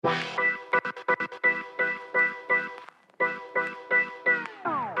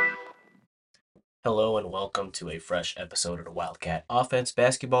Hello and welcome to a fresh episode of the Wildcat Offense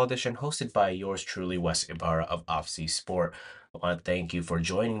Basketball Edition, hosted by yours truly, Wes Ibarra of Offsea Sport. I want to thank you for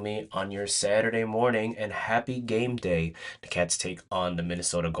joining me on your Saturday morning and happy game day. The Cats take on the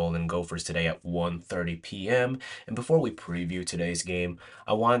Minnesota Golden Gophers today at 1:30 p.m. And before we preview today's game,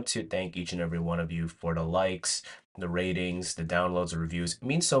 I want to thank each and every one of you for the likes, the ratings, the downloads, the reviews. It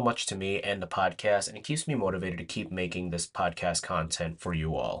means so much to me and the podcast, and it keeps me motivated to keep making this podcast content for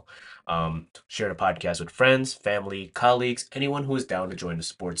you all. Share the podcast with friends, family, colleagues, anyone who is down to join the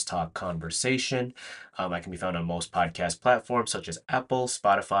sports talk conversation. I can be found on most podcast platforms such as Apple,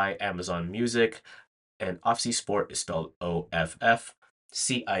 Spotify, Amazon Music, and Offsea Sport is spelled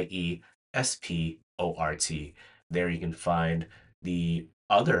OFFCIESPORT. There you can find the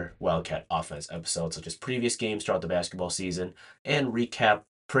other Wildcat Offense episodes, such as previous games throughout the basketball season, and recap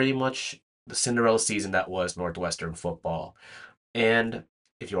pretty much the Cinderella season that was Northwestern football. And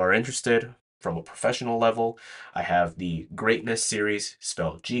if you are interested from a professional level, I have the Greatness series,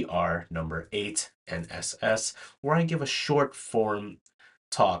 spelled GR number 8 NSS, where I give a short form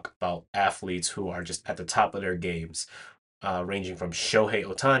talk about athletes who are just at the top of their games, ranging from Shohei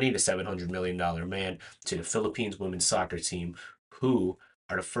Ohtani, the $700 million man, to the Philippines women's soccer team, who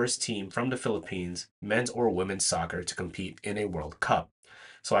are the first team from the Philippines, men's or women's soccer, to compete in a World Cup.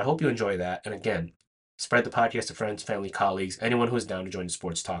 So I hope you enjoy that. And again, spread the podcast to friends, family, colleagues, anyone who is down to join the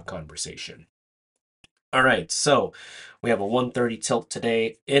sports talk conversation. All right, so we have a 1:30 tilt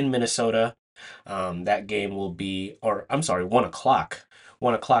today in Minnesota. That game will be, or I'm sorry, 1 o'clock.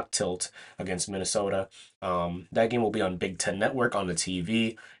 1 o'clock tilt against Minnesota. That game will be on Big Ten Network on the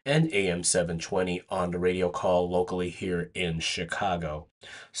TV and AM 720 on the radio call locally here in Chicago.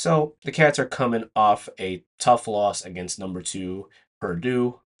 So the Cats are coming off a tough loss against number two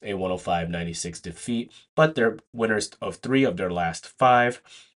Purdue, a 105-96 defeat, but they're winners of three of their last five.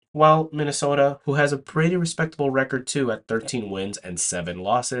 While Minnesota, who has a pretty respectable record too at 13 wins and 7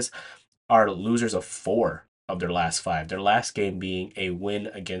 losses, are losers of four of their last five. Their last game being a win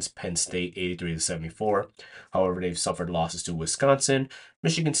against Penn State 83-74. However, they've suffered losses to Wisconsin,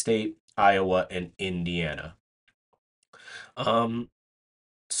 Michigan State, Iowa, and Indiana. Um,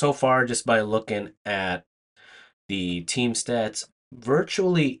 so far, just by looking at the team stats,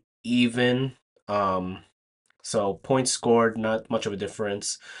 virtually even. So points scored, not much of a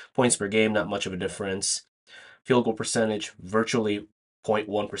difference. Points per game, not much of a difference. Field goal percentage, virtually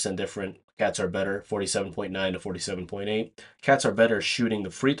 0.1% different. Cats are better, 47.9 to 47.8. Cats are better shooting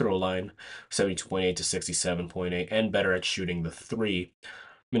the free throw line, 72.8 to 67.8, and better at shooting the three.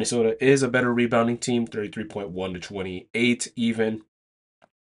 Minnesota is a better rebounding team, 33.1 to 28 even.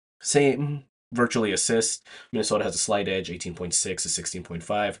 Same virtually assists. Minnesota has a slight edge, 18.6 to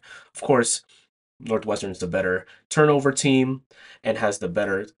 16.5. Of course, Northwestern is the better turnover team and has the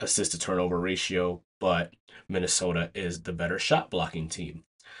better assist to turnover ratio, but Minnesota is the better shot blocking team.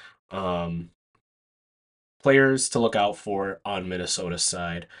 Um, Players to look out for on Minnesota's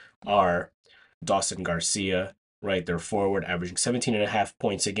side are Dawson Garcia, right? Their forward, averaging 17 and a half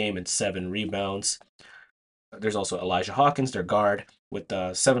points a game and 7 rebounds. There's also Elijah Hawkins, their guard, with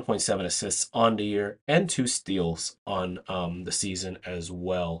 7.7 assists on the year and 2 steals on the season as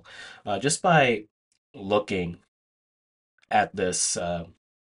well. Just by looking at this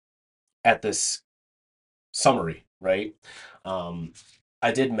summary, right? Um,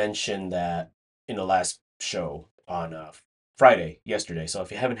 I did mention that in the last show on Friday, yesterday. So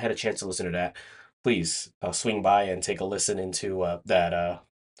if you haven't had a chance to listen to that, please swing by and take a listen into that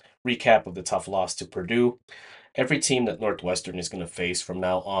recap of the tough loss to Purdue. Every team that Northwestern is going to face from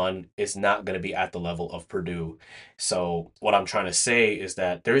now on is not going to be at the level of Purdue. So, what I'm trying to say is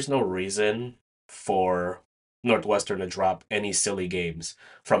that there is no reason for Northwestern to drop any silly games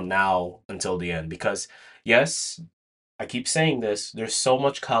from now until the end. Because, yes, I keep saying this, there's so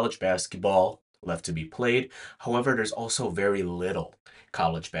much college basketball left to be played. However, there's also very little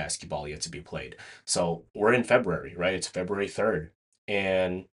college basketball yet to be played. So, we're in February, right? It's February 3rd.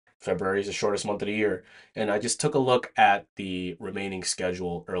 And February is the shortest month of the year. And I just took a look at the remaining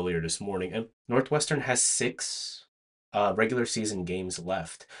schedule earlier this morning, and Northwestern has six regular season games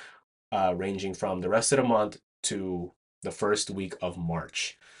left, ranging from the rest of the month to the first week of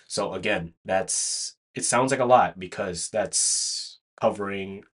March. So again, it sounds like a lot because that's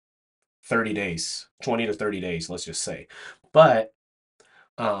covering 30 days, 20 to 30 days, let's just say. But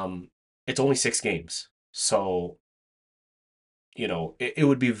um, it's only 6 games. So it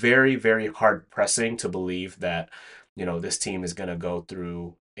would be very, very hard pressing to believe that, this team is going to go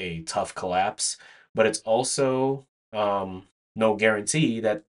through a tough collapse. But it's also no guarantee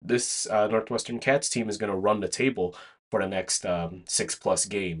that this Northwestern Cats team is going to run the table for the next 6+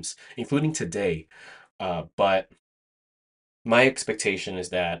 games, including today. But my expectation is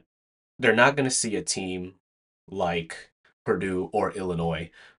that they're not going to see a team like Purdue or Illinois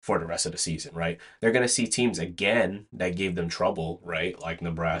for the rest of the season, right? They're going to see teams again that gave them trouble, right? Like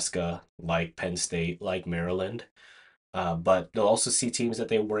Nebraska, like Penn State, like Maryland. But they'll also see teams that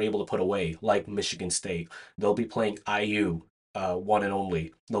they were able to put away, like Michigan State. They'll be playing IU, one and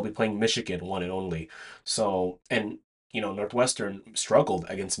only. They'll be playing Michigan, one and only. So, and Northwestern struggled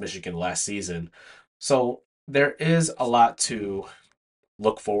against Michigan last season. So there is a lot to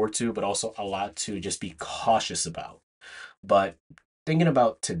look forward to, but also a lot to just be cautious about. But thinking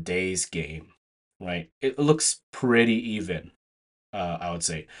about today's game, right? It looks pretty even, I would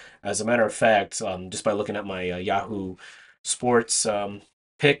say. As a matter of fact, just by looking at my Yahoo Sports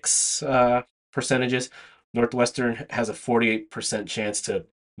picks percentages, Northwestern has a 48% chance to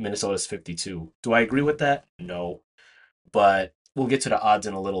Minnesota's 52. Do I agree with that? No, but we'll get to the odds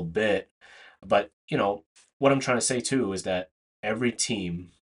in a little bit. But, what I'm trying to say too is that every team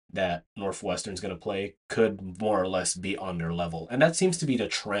that Northwestern's going to play could more or less be on their level. And that seems to be the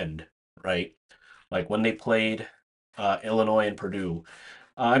trend, right? Like when they played Illinois and Purdue,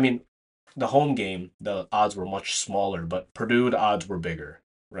 I mean, the home game, the odds were much smaller, but Purdue, the odds were bigger,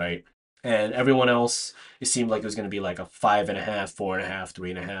 right? And everyone else, it seemed like it was going to be like a 5.5, 4.5,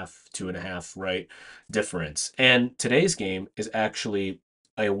 3.5, 2.5, right? Difference. And today's game is actually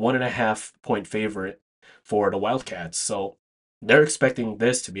a 1.5 point favorite for the Wildcats. So they're expecting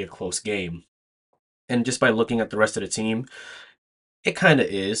this to be a close game. And just by looking at the rest of the team, it kind of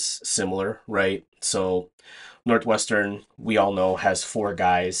is similar, right? So Northwestern, we all know, has four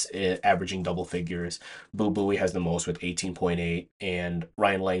guys averaging double figures. Boo Booey has the most with 18.8, and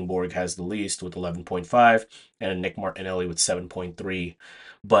Ryan Langborg has the least with 11.5, and Nick Martinelli with 7.3.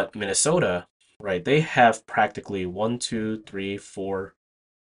 But Minnesota, right, they have practically one, two, three, four.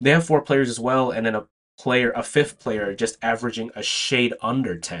 They have four players as well, and then a fifth player just averaging a shade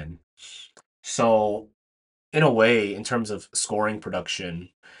under 10. So in a way, in terms of scoring production,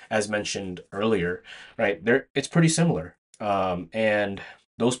 as mentioned earlier, right there, it's pretty similar. And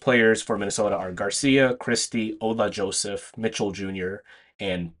those players for Minnesota are Garcia, Christie, Ola Joseph, Mitchell Jr.,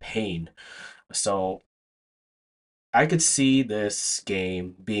 and Payne. So I could see this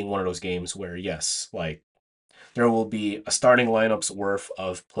game being one of those games where, yes, like there will be a starting lineup's worth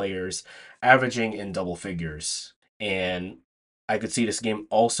of players averaging in double figures. And I could see this game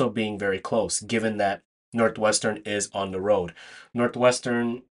also being very close, given that Northwestern is on the road.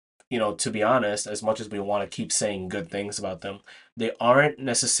 Northwestern, to be honest, as much as we want to keep saying good things about them, they aren't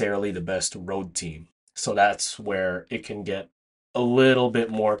necessarily the best road team. So that's where it can get a little bit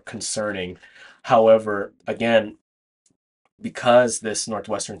more concerning. However, again, because this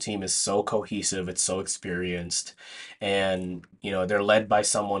Northwestern team is so cohesive, it's so experienced, and they're led by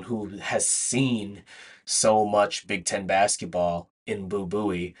someone who has seen so much Big Ten basketball in Boo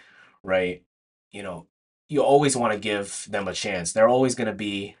Buie, right? You know, you always want to give them a chance. They're always going to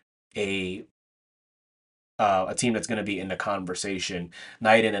be a a team that's going to be in the conversation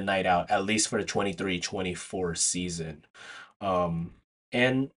night in and night out, at least for the 23-24 season. Um,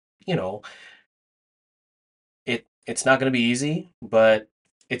 and you know, it's not going to be easy, but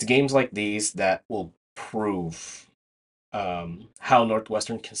it's games like these that will prove how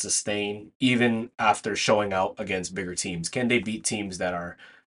Northwestern can sustain even after showing out against bigger teams. Can they beat teams that are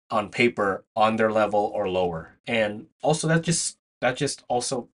on paper on their level or lower? And also that just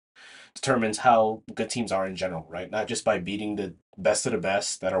also determines how good teams are in general, right? Not just by beating the best of the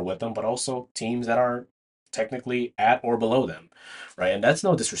best that are with them, but also teams that are technically at or below them, right? And that's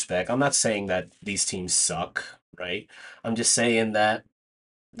no disrespect. I'm not saying that these teams suck, right? I'm just saying that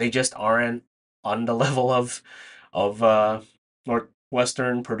they just aren't on the level of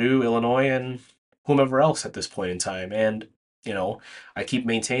Northwestern, Purdue, Illinois, and whomever else at this point in time. And I keep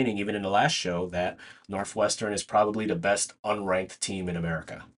maintaining, even in the last show, that Northwestern is probably the best unranked team in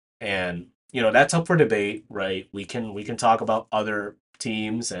America. And that's up for debate, right? We can talk about other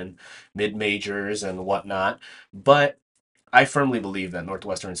teams and mid majors and whatnot, but I firmly believe that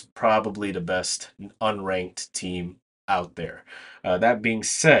Northwestern is probably the best unranked team out there. That being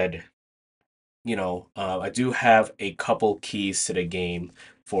said, I do have a couple keys to the game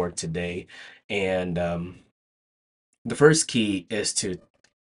for today, and the first key is to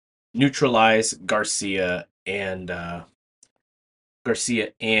neutralize Garcia and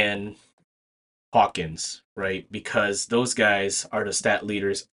Hawkins, right? Because those guys are the stat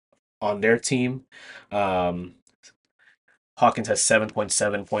leaders on their team. Um, Hawkins has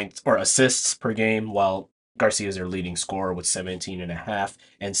 7.7 points or assists per game, while Garcia is their leading scorer with 17 and a half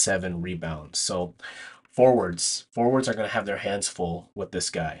and 7 rebounds. So Forwards are going to have their hands full with this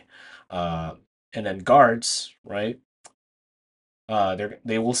guy. Uh, and then guards, right?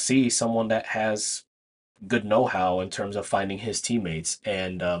 They will see someone that has good know-how in terms of finding his teammates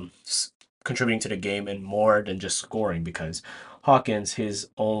and contributing to the game and more than just scoring because Hawkins, he's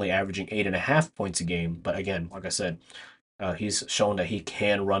only averaging 8.5 points a game. But again, like I said, he's shown that he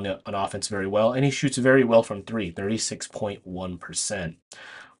can run an offense very well and he shoots very well from three, 36.1%.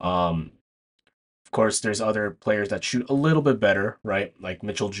 Um, of course, there's other players that shoot a little bit better, right? Like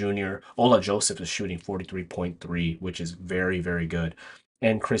Mitchell Jr. Ola Joseph is shooting 43.3, which is very, very good.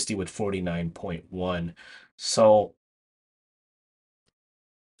 And Christie with 49.1. So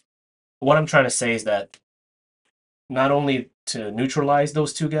what I'm trying to say is that not only to neutralize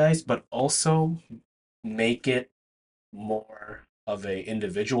those two guys, but also make it more of a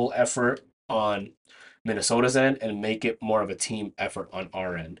individual effort on Minnesota's end and make it more of a team effort on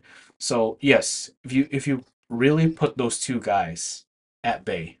our end. So yes, if you really put those two guys at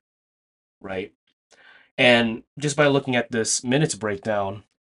bay, right? And just by looking at this minutes breakdown,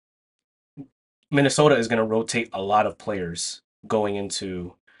 Minnesota is going to rotate a lot of players going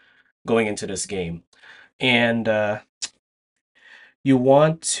into this game. And you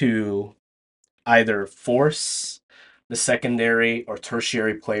want to either force the secondary or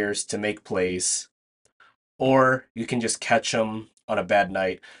tertiary players to make plays, or you can just catch them on a bad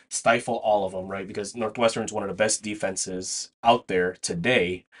night, stifle all of them, right? Because Northwestern's one of the best defenses out there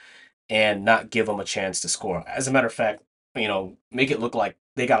today, and not give them a chance to score. As a matter of fact, make it look like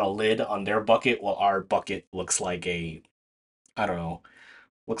they got a lid on their bucket while our bucket looks like I don't know,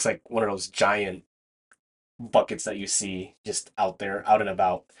 looks like one of those giant buckets that you see just out there, out and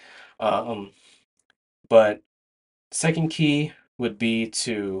about. Um, but second key would be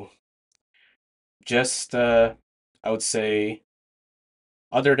to just, I would say,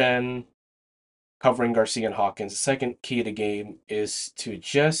 other than covering Garcia and Hawkins, the second key to the game is to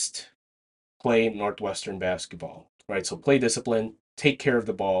just play Northwestern basketball, right? So play discipline, take care of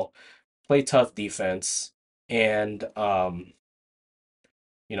the ball, play tough defense, and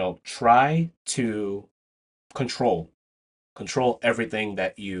try to control control everything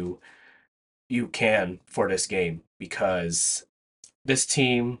that you can for this game because this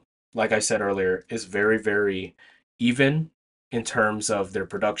team, like I said earlier, is very, very even in terms of their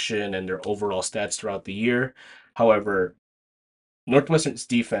production and their overall stats throughout the year. However, Northwestern's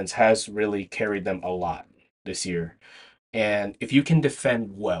defense has really carried them a lot this year. And if you can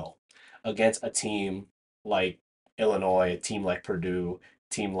defend well against a team like Illinois, a team like Purdue,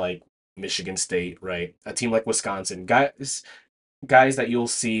 a team like Michigan State, right? A team like Wisconsin, guys that you'll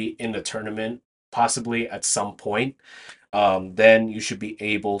see in the tournament possibly at some point, then you should be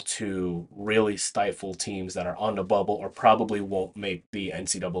able to really stifle teams that are on the bubble or probably won't make the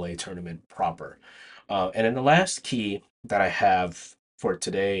NCAA tournament proper. And then the last key that I have for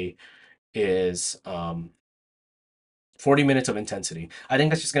today is 40 minutes of intensity. I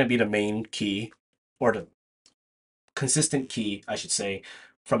think that's just going to be the main key or the consistent key, I should say,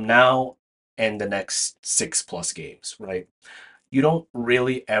 from now and the next 6+ games, right? You don't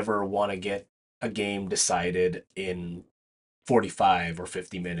really ever want to get a game decided in 45 or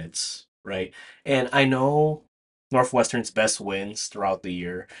 50 minutes, right? And I know Northwestern's best wins throughout the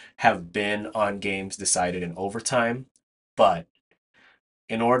year have been on games decided in overtime, but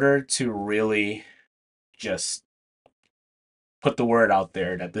in order to really just put the word out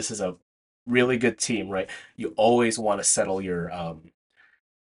there that this is a really good team, right? You always want to settle your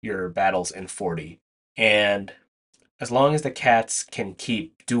battles in 40. And as long as the Cats can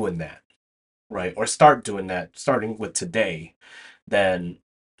keep doing that, right? Or start doing that starting with today, then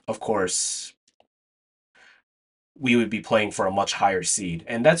of course we would be playing for a much higher seed.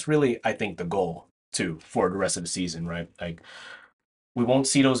 And that's really, I think, the goal too for the rest of the season, right? Like we won't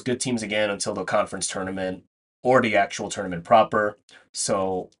see those good teams again until the conference tournament or the actual tournament proper.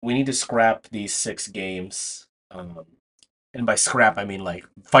 So we need to scrap these 6 games. And by scrap, I mean like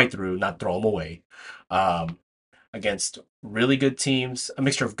fight through, not throw them away. Um, Against really good teams, a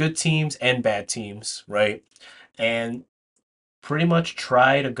mixture of good teams and bad teams, right? And pretty much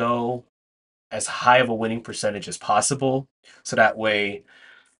try to go as high of a winning percentage as possible. So that way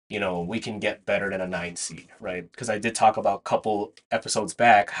we can get better than a 9 seed, right? Because I did talk about a couple episodes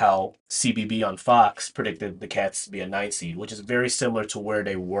back how CBB on Fox predicted the Cats to be a 9 seed, which is very similar to where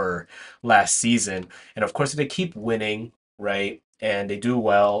they were last season. And of course, if they keep winning, right, and they do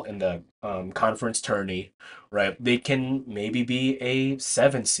well in the conference tourney, right, they can maybe be a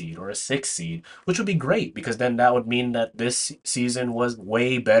 7 seed or a 6 seed, which would be great because then that would mean that this season was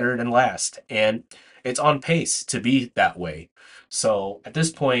way better than last. And it's on pace to be that way. So at this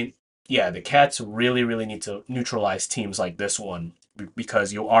point, yeah, the Cats really, really need to neutralize teams like this one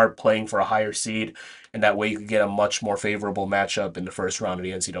because you are playing for a higher seed, and that way you could get a much more favorable matchup in the first round of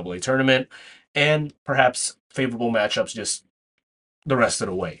the NCAA tournament, and perhaps favorable matchups just the rest of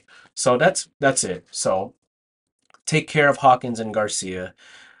the way. So that's it. So take care of Hawkins and Garcia.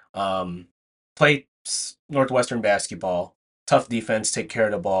 Um, play Northwestern basketball. Tough defense. Take care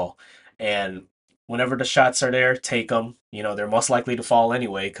of the ball. And whenever the shots are there, take them. You know, they're most likely to fall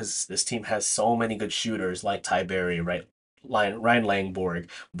anyway because this team has so many good shooters like Ty Berry, right? Ryan Langborg,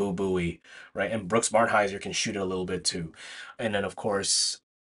 Boo Booey, right? And Brooks Barnheiser can shoot it a little bit too. And then, of course,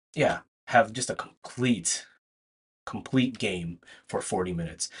 yeah, have just a complete game for 40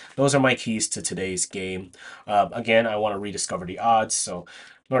 minutes. Those are my keys to today's game. Again, I want to rediscover the odds. So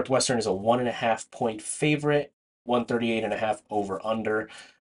Northwestern is a 1.5 point favorite, 138.5 over under.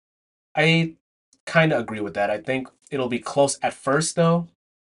 I kind of agree with that. I think it'll be close at first though,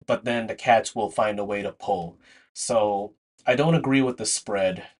 but then the Cats will find a way to pull. So I don't agree with the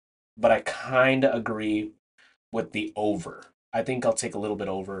spread, but I kind of agree with the over. I think I'll take a little bit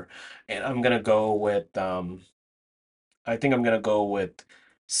over, and I'm gonna go with I think I'm gonna go with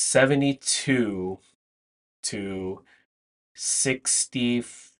 72 to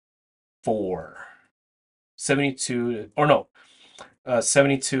 64. 72 or no,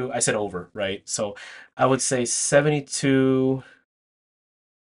 72. I said over, right? So I would say 72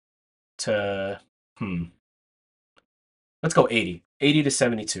 to hmm. Let's go 80. 80 to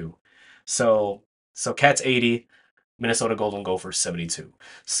 72. So Cats 80, Minnesota Golden Gophers 72.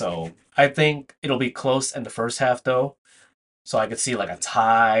 So I think it'll be close in the first half though. So I could see like a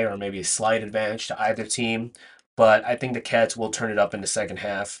tie or maybe a slight advantage to either team. But I think the Cats will turn it up in the second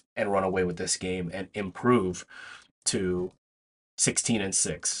half and run away with this game and improve to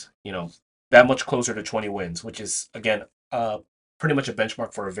 16-6. You know, that much closer to 20 wins, which is again pretty much a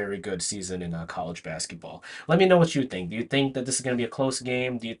benchmark for a very good season in college basketball. Let me know what you think. Do you think that this is going to be a close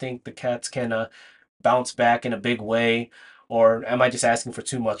game? Do you think the Cats can bounce back in a big way, or am I just asking for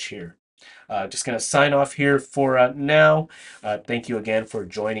too much here? Just going to sign off here for now. Thank you again for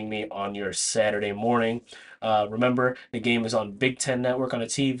joining me on your Saturday morning. Remember, the game is on Big Ten Network on the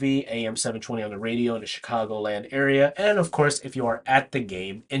TV, AM 720 on the radio in the Chicagoland area. And of course, if you are at the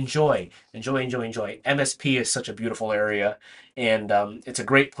game, enjoy. Enjoy, enjoy, enjoy. MSP is such a beautiful area, and it's a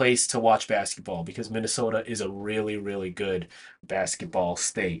great place to watch basketball because Minnesota is a really, really good basketball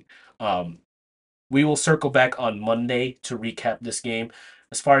state. Um, we will circle back on Monday to recap this game.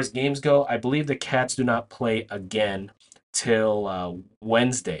 As far as games go, I believe the Cats do not play again till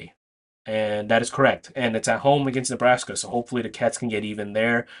Wednesday. And that is correct. And it's at home against Nebraska, so hopefully the Cats can get even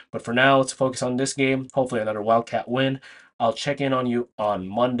there. But for now, let's focus on this game. Hopefully another Wildcat win. I'll check in on you on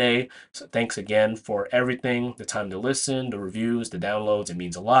Monday. So thanks again for everything, the time to listen, the reviews, the downloads. It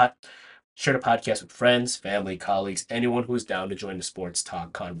means a lot. Share the podcast with friends, family, colleagues, anyone who is down to join the sports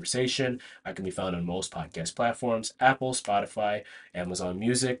talk conversation. I can be found on most podcast platforms: Apple, Spotify, Amazon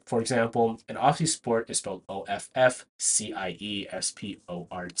Music, for example. And Offie Sport is spelled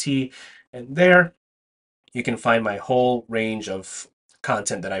OFFCIESPORT. And there you can find my whole range of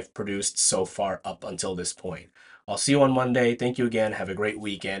content that I've produced so far up until this point. I'll see you on Monday. Thank you again. Have a great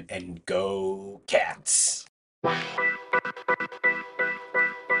weekend and go Cats.